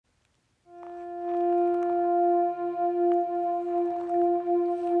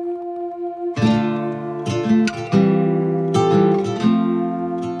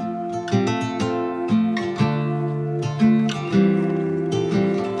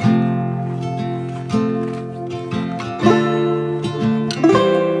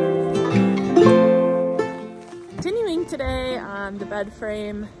bed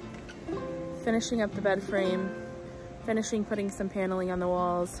frame, finishing up the bed frame, finishing putting some paneling on the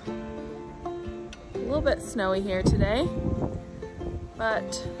walls. A little bit snowy here today,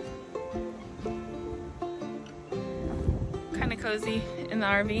 but kind of cozy in the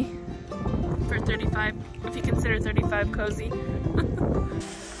RV for 35, if you consider 35 cozy.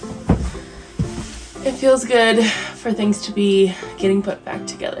 It feels good for things to be getting put back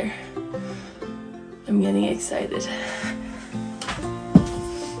together. I'm getting excited.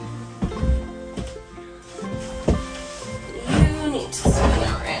 You need to spin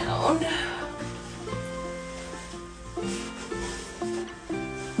around.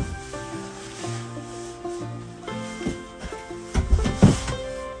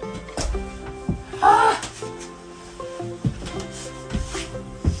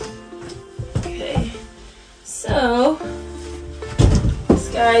 Okay, so this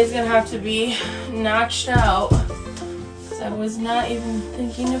guy is gonna have to be notched out because I was not even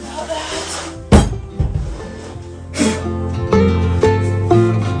thinking about that.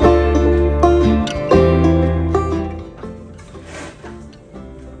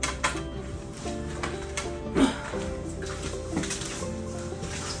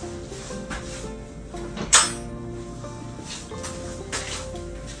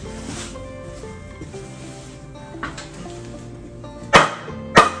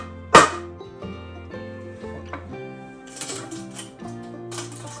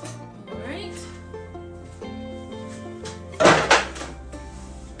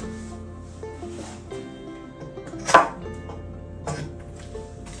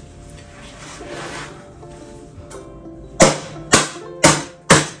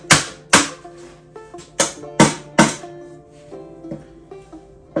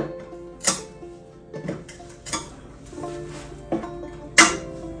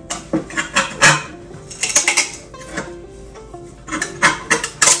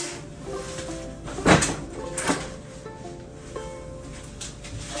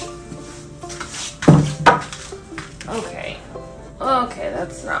 Okay,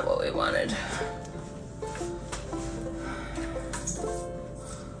 that's not what we wanted.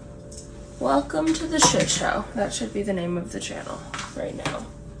 Welcome to the shit show. That should be the name of the channel right now.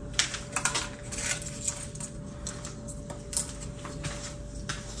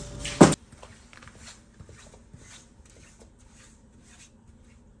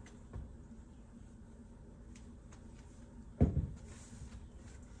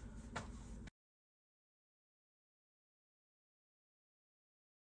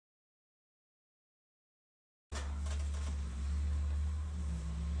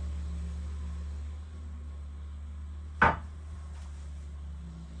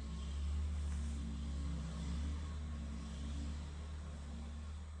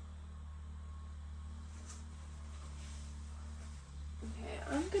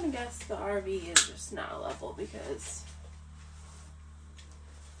 I'm gonna guess the RV is just not level because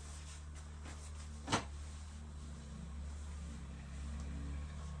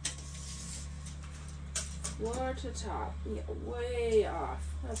floor to top, yeah, way off.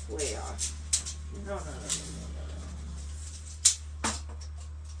 That's way off. No.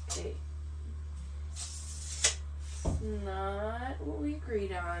 Okay. Not what we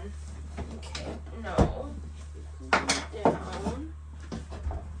agreed on. Okay, no. Down.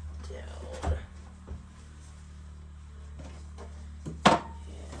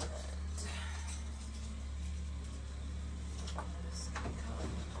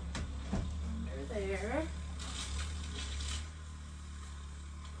 There.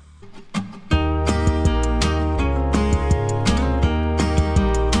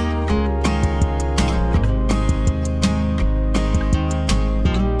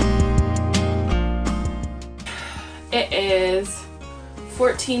 It is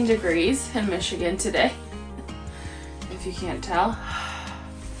 14 degrees in Michigan today, if you can't tell.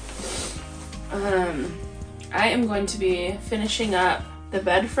 I am going to be finishing up the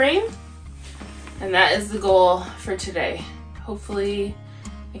bed frame, and that is the goal for today. Hopefully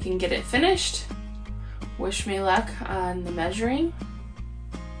I can get it finished. Wish me luck on the measuring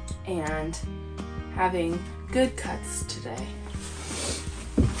and having good cuts today.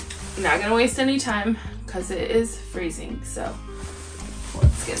 I'm not gonna waste any time because it is freezing, so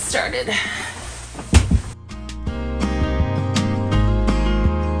let's get started.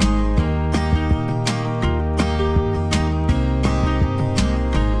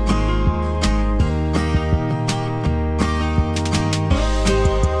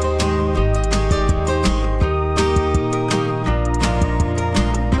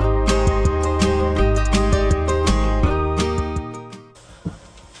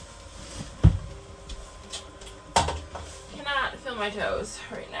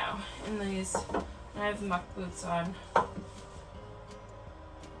 these muck boots on.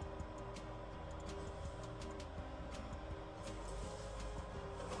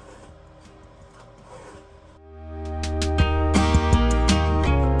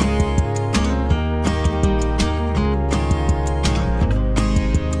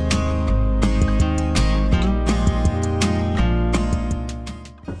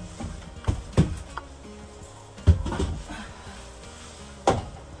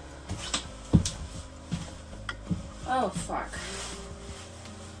 Oh, fuck.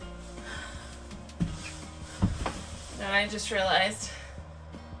 Now I just realized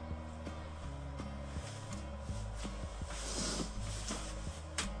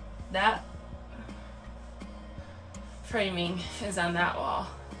that framing is on that wall,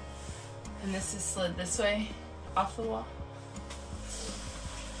 and this is slid this way off the wall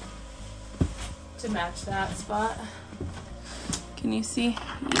to match that spot. Can you see?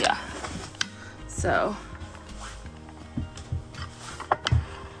 Yeah. So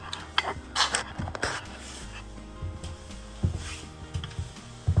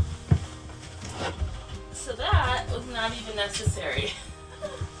that was not even necessary.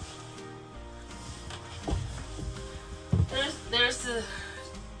 There's a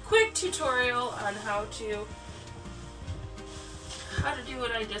quick tutorial on how to do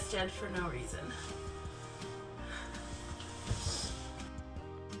what I just did for no reason.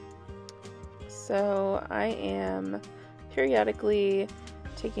 So I am periodically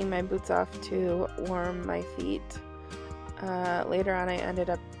taking my boots off to warm my feet. Later on I ended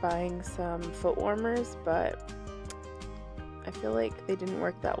up buying some foot warmers, but I feel like they didn't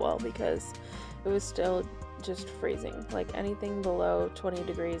work that well because it was still just freezing. Like anything below 20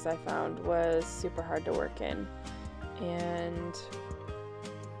 degrees I found was super hard to work in, and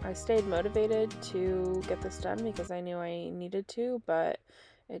I stayed motivated to get this done because I knew I needed to, but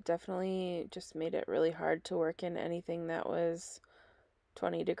it definitely just made it really hard to work in anything that was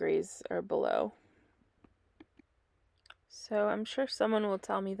 20 degrees or below. So I'm sure someone will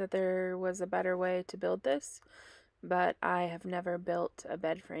tell me that there was a better way to build this, but I have never built a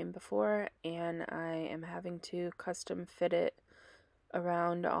bed frame before, and I am having to custom fit it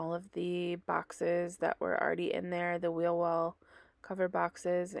around all of the boxes that were already in there, the wheel well cover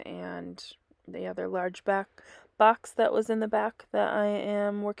boxes and the other large box that was in the back that I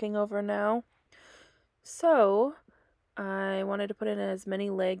am working over now. So I wanted to put in as many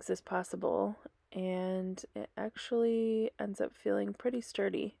legs as possible, and it actually ends up feeling pretty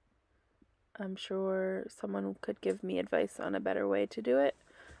sturdy. I'm sure someone could give me advice on a better way to do it,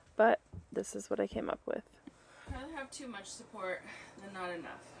 but this is what I came up with. I'd rather have too much support than not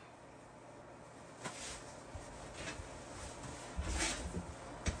enough.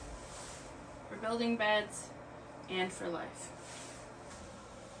 For building beds and for life.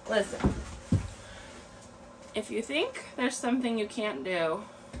 Listen, if you think there's something you can't do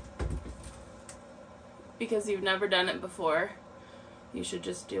because you've never done it before, you should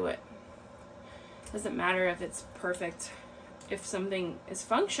just do it. Doesn't matter if it's perfect. If something is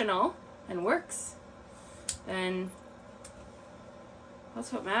functional and works, then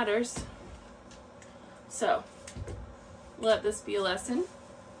that's what matters. So let this be a lesson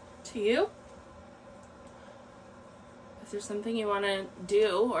to you. If there's something you want to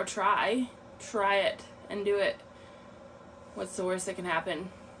do or try it and do it. What's the worst that can happen?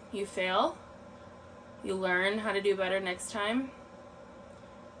 You fail. You learn how to do better next time.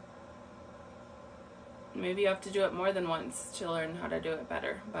 Maybe you have to do it more than once to learn how to do it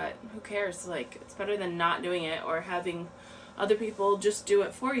better, but who cares? Like, it's better than not doing it or having other people just do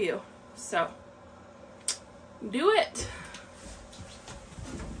it for you. So, do it!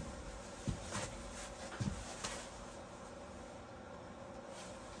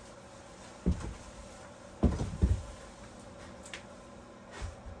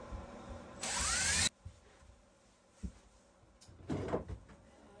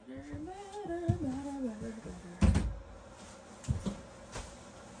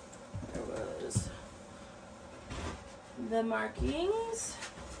 The markings,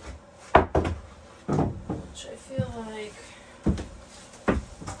 which I feel like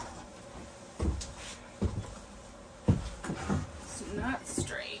it's not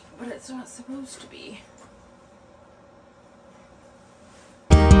straight, but it's not supposed to be.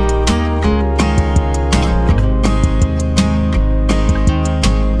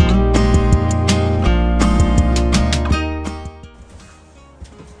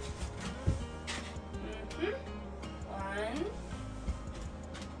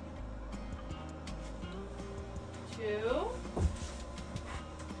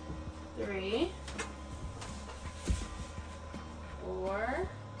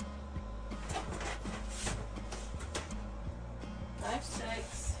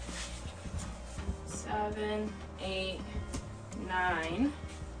 6, 7, 8, 9.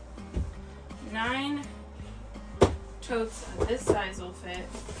 9 totes of this size will fit.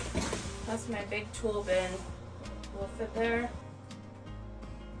 Plus my big tool bin will fit there.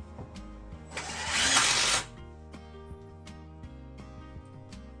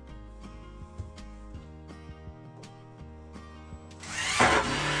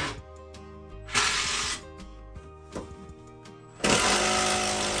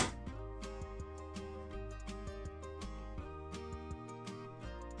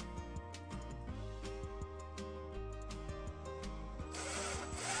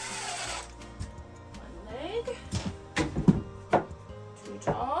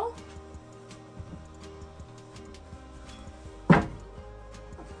 Tall.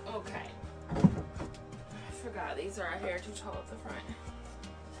 Okay. I forgot these are a hair too tall at the front.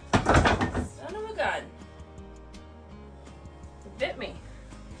 Son of a gun. It bit me.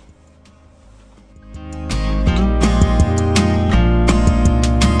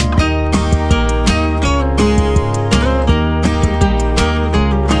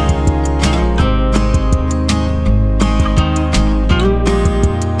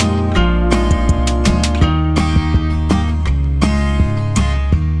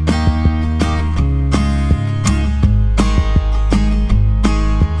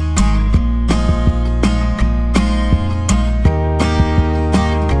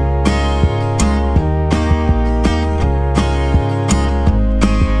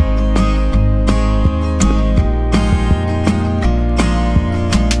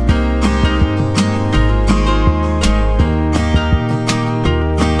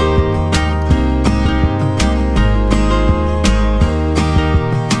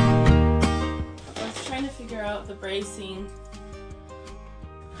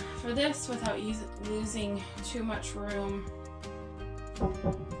 For this without losing too much room,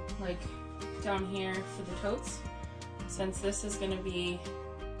 like down here for the totes, since this is going to be,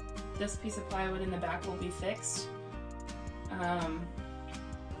 this piece of plywood in the back will be fixed. I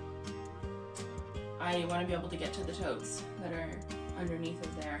want to be able to get to the totes that are underneath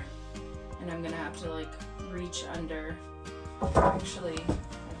of there, and I'm going to have to like reach under, actually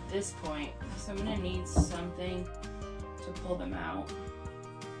at this point, so I'm going to need something to pull them out.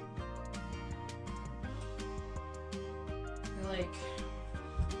 I feel like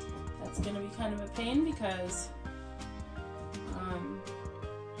that's going to be kind of a pain because I'm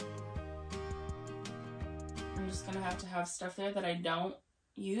just going to have stuff there that I don't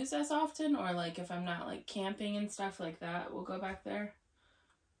use as often, or like if I'm not like camping and stuff like that, we'll go back there.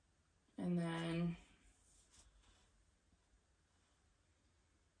 And then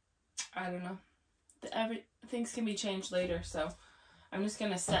I don't know, things can be changed later, so I'm just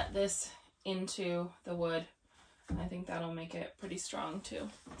gonna set this into the wood. I think that'll make it pretty strong too.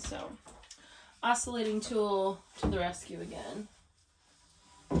 So oscillating tool to the rescue again.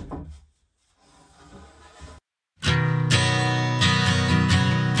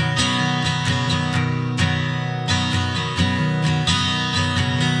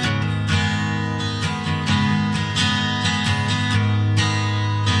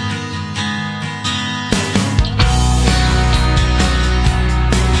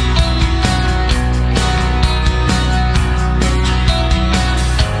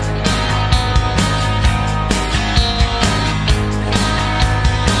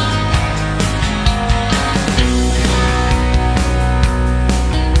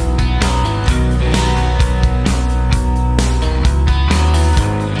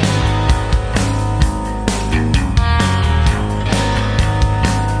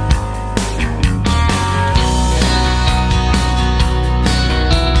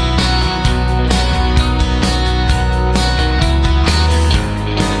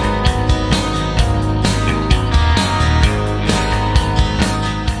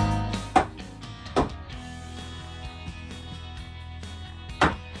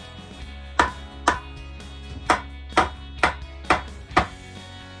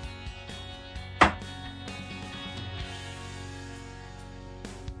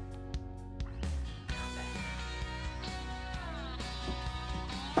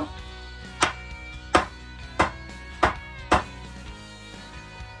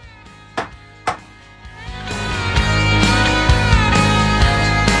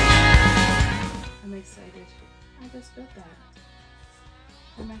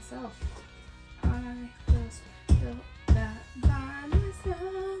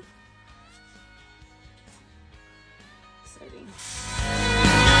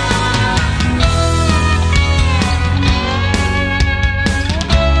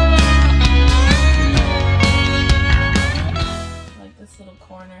 little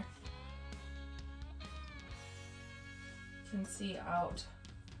corner. You can see out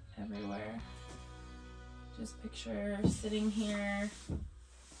everywhere. Just picture sitting here,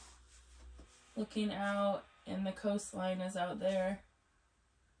 looking out, and the coastline is out there.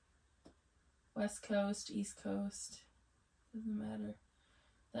 West Coast, East Coast, doesn't matter.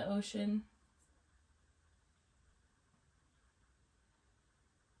 The ocean.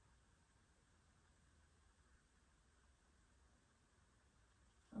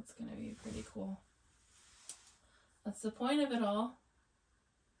 That's gonna be pretty cool. That's the point of it all,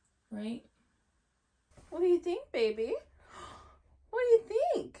 right? What do you think, baby? What do you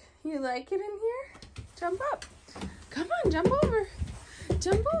think? You like it in here? Jump up. Come on, jump over.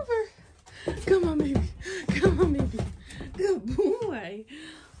 Jump over. Come on, baby. Come on, baby. Good boy.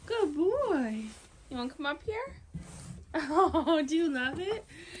 Good boy. You want to come up here? Oh, do you love it?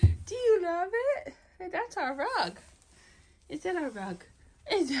 Do you love it? That's our rug. Is that our rug?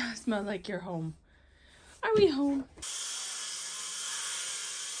 It does smell like you're home. Are we home?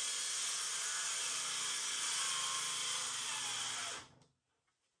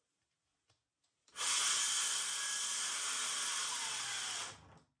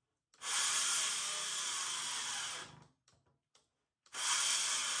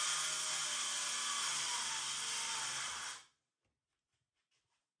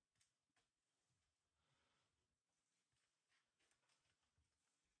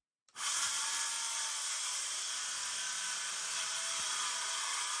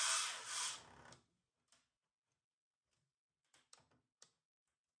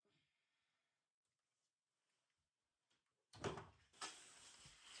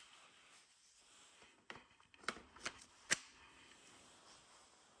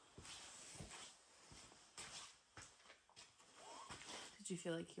 Did you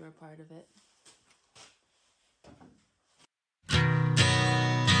feel like you were part of it?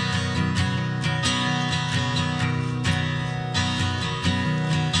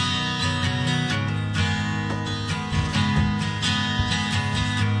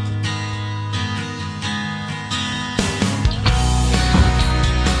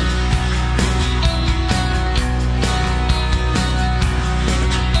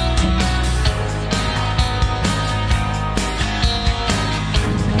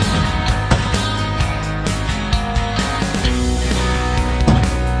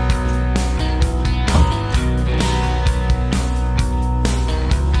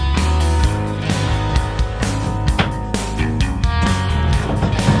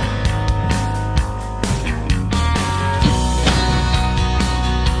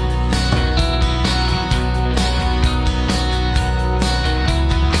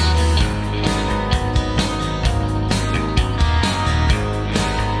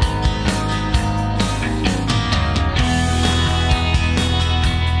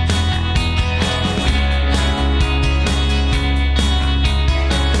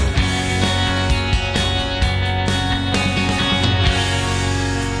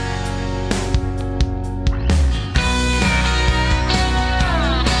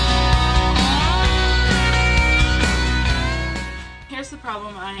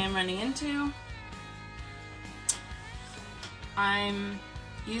 Problem I am running into. I'm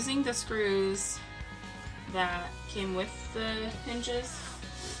using the screws that came with the hinges,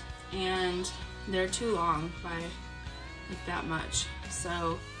 and they're too long by like that much,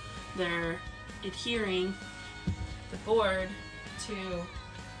 so they're adhering the board to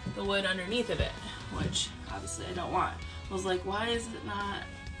the wood underneath of it, which obviously I don't want. I was like, why is it not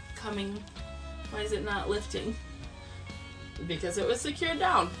coming, why is it not lifting? Because it was secured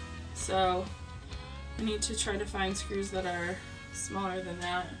down. So I need to try to find screws that are smaller than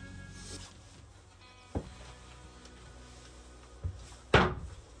that. Grab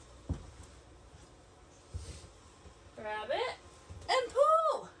it and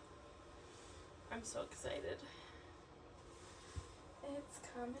pull. I'm so excited. It's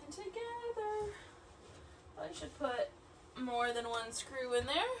coming together. I should put more than one screw in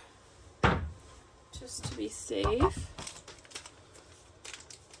there just to be safe.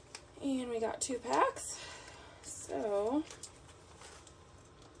 And we got 2 packs, so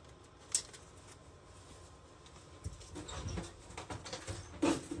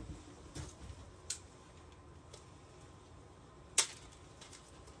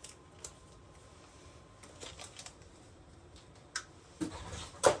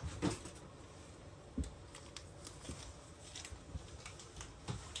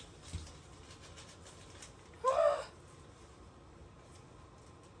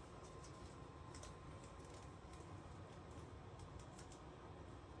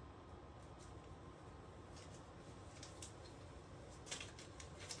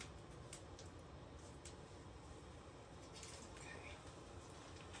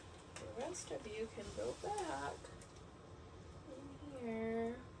rest of you can go back in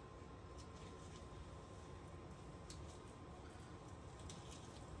here.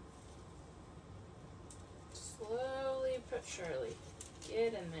 Slowly but surely, get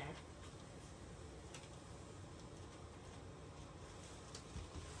in there.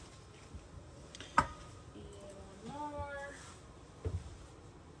 Even more.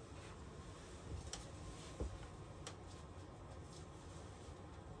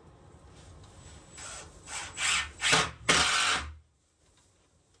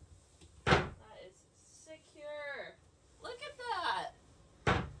 That is secure. Look at that.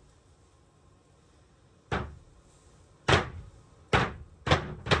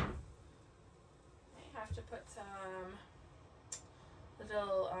 Have to put some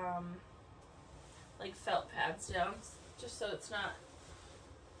little like felt pads down just so it's not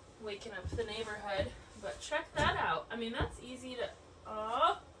waking up the neighborhood. But check that out. I mean, that's easy to,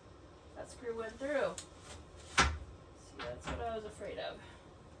 oh, that screw went through. See, that's what I was afraid of.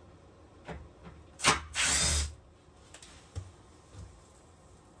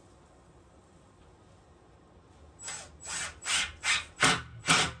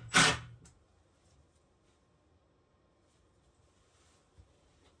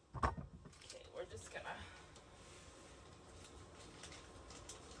 Just gonna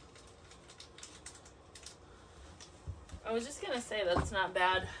I was just gonna say that's not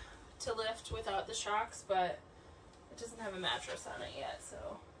bad to lift without the shocks, but it doesn't have a mattress on it yet,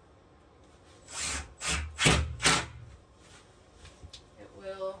 so it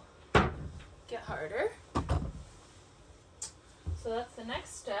will get harder. So that's the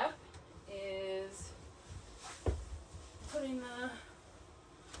next step, is putting the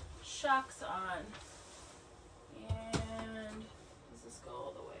shocks on. And does this go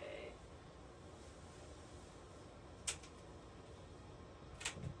all the way?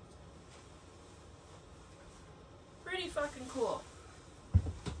 Pretty fucking cool.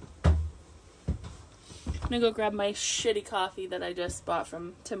 I'm gonna go grab my shitty coffee that I just bought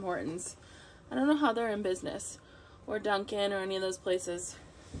from Tim Hortons. I don't know how they're in business, or Dunkin' or any of those places.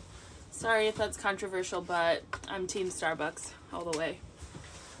 Sorry if that's controversial, but I'm Team Starbucks all the way.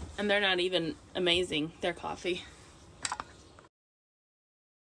 And they're not even amazing, their coffee.